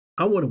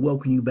I want to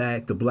welcome you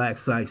back to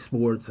BLACKSITE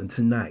Sports, and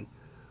tonight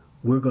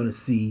we're going to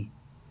see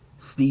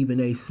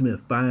Stephen A.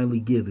 Smith finally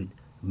giving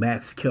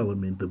Max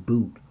Kellerman the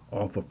boot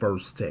off of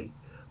First Take.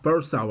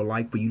 First, I would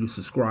like for you to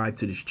subscribe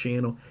to this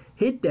channel,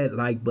 hit that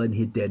like button,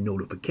 hit that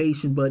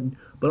notification button,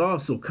 but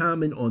also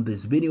comment on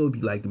this video if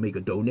you'd like to make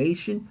a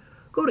donation.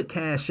 Go to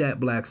Cash App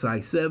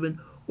BLACKSITE7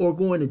 or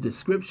go in the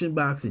description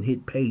box and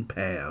hit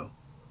PayPal.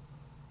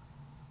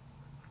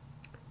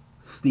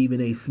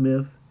 Stephen A.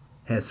 Smith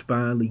has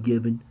finally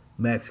given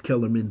Max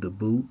Kellerman the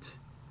boot.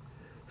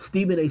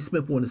 Stephen A.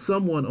 Smith wanted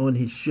someone on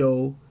his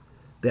show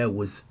that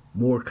was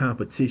more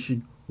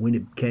competition when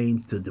it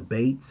came to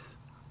debates.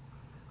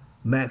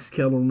 Max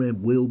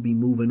Kellerman will be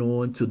moving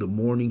on to the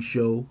morning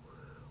show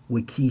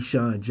with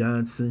Keyshawn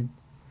Johnson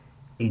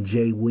and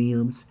Jay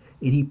Williams,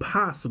 and he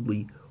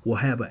possibly will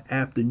have an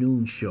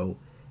afternoon show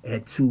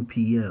at 2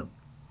 p.m.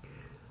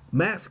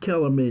 Max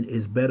Kellerman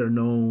is better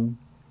known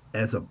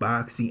as a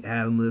boxing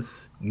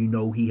analyst. You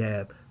know, he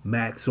had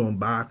Max on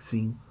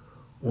Boxing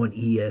on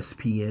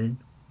ESPN,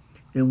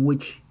 in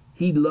which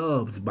he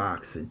loves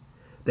boxing.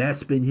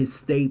 That's been his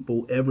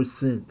staple ever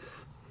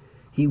since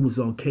he was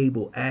on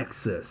cable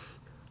access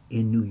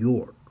in New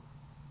York.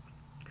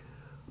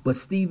 But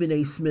Stephen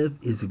A. Smith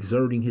is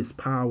exerting his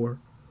power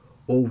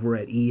over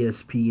at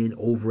ESPN,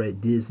 over at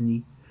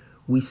Disney.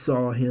 We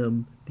saw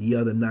him the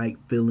other night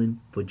filling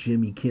for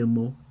Jimmy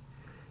Kimmel.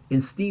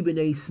 And Stephen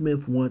A.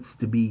 Smith wants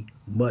to be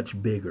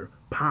much bigger,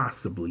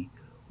 possibly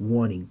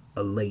wanting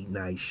a late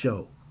night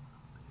show.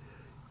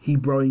 He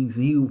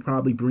will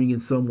probably bring in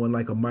someone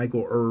like a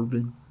Michael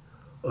Irvin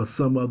or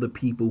some other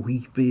people he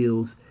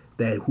feels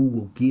that who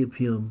will give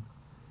him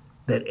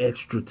that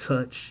extra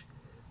touch,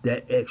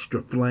 that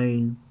extra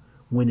flame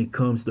when it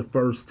comes to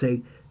First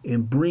Take,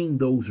 and bring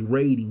those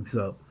ratings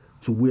up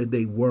to where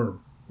they were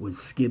when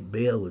Skip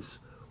Bayless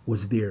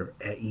was there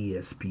at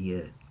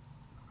ESPN.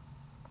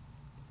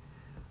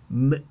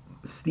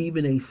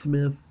 Stephen A.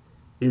 Smith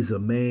is a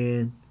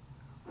man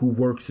who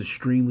works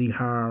extremely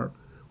hard.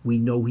 We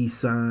know he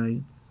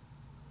signed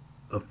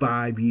a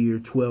 5-year,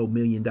 $12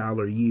 million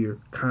a year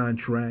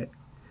contract.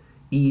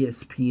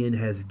 ESPN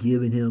has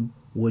given him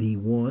what he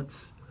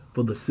wants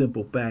for the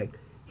simple fact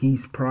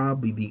he's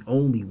probably the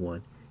only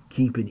one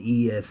keeping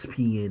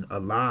ESPN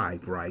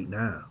alive right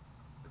now.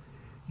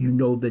 You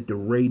know that the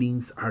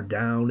ratings are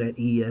down at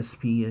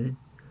ESPN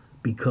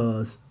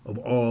because of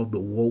all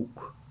the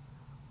woke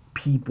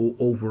people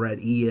over at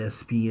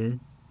ESPN.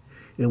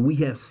 And we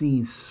have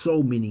seen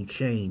so many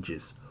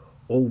changes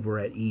over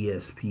at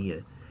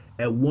ESPN.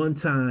 At one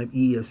time,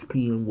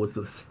 ESPN was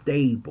a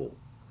stable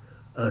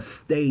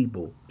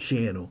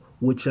channel,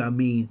 which I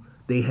mean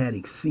they had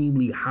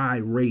extremely high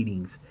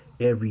ratings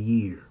every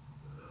year.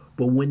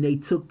 But when they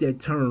took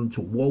that turn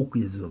to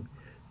wokeism,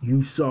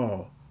 you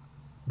saw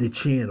the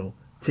channel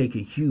take a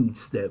huge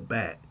step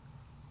back.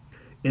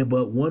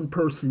 But one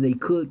person they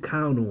could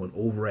count on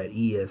over at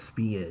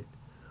ESPN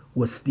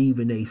was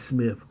Stephen A.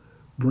 Smith,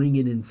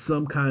 bringing in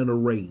some kind of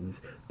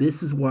ratings.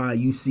 This is why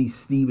you see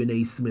Stephen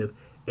A. Smith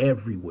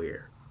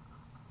everywhere.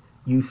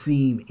 You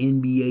see him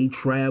NBA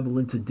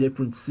traveling to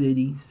different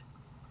cities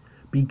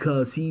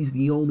because he's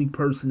the only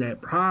person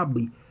that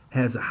probably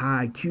has a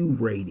high Q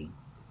rating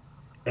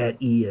at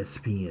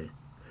ESPN.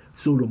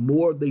 So the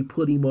more they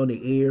put him on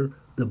the air,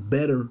 the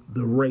better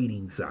the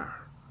ratings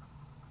are.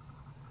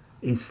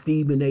 And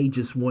Stephen A.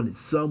 just wanted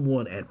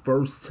someone at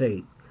First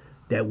Take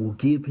that will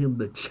give him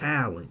the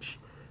challenge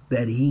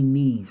that he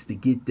needs to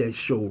get that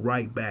show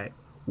right back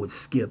with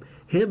Skip.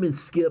 Him and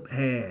Skip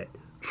had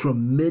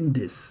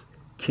tremendous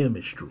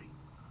chemistry.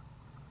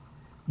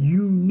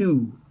 You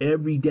knew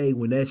every day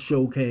when that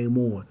show came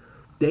on,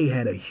 they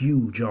had a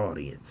huge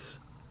audience.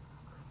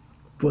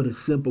 For the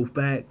simple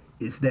fact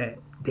is that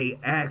they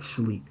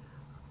actually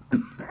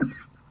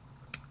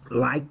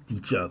liked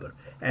each other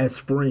as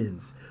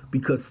friends,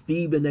 because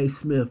Stephen A.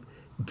 Smith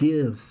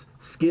gives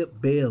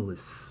Skip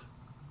Bayless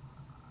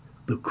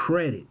the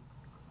credit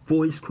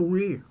for his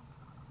career.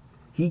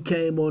 He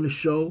came on the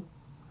show.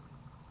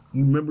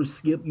 You remember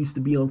Skip used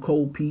to be on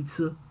Cold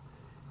Pizza.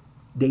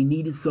 They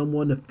needed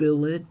someone to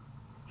fill in.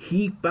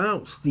 He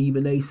found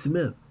Stephen A.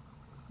 Smith,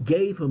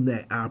 gave him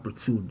that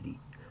opportunity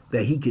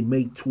that he could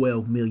make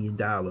 $12 million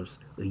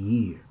a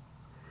year.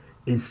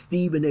 And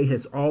Stephen A.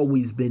 has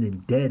always been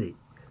indebted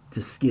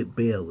to Skip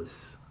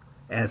Bayless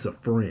as a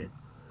friend.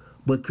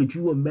 But could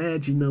you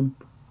imagine them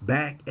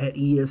back at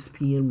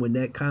ESPN when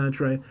that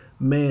contract,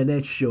 man,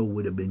 that show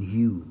would have been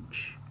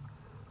huge.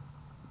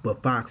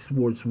 But Fox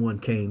Sports 1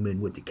 came in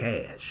with the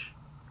cash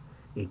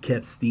and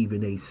kept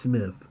Stephen A.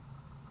 Smith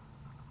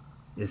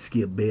and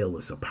Skip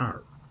Bayless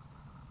apart.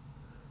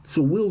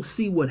 So we'll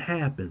see what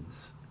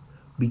happens,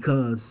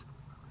 because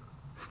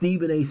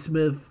Stephen A.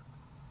 Smith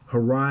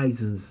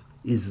horizons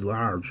is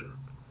larger.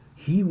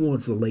 He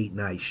wants a late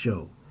night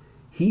show.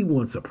 He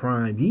wants a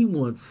prime. He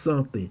wants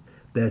something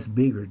that's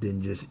bigger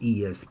than just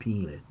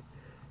ESPN.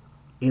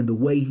 And the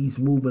way he's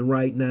moving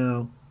right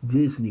now,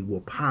 Disney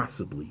will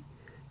possibly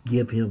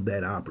give him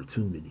that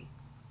opportunity.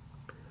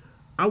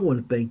 I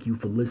want to thank you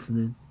for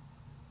listening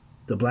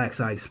to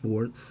BLACKSITE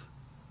Sports.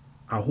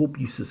 I hope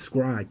you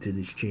subscribe to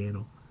this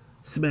channel,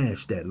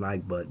 smash that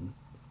like button,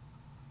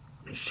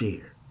 and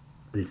share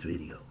this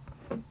video.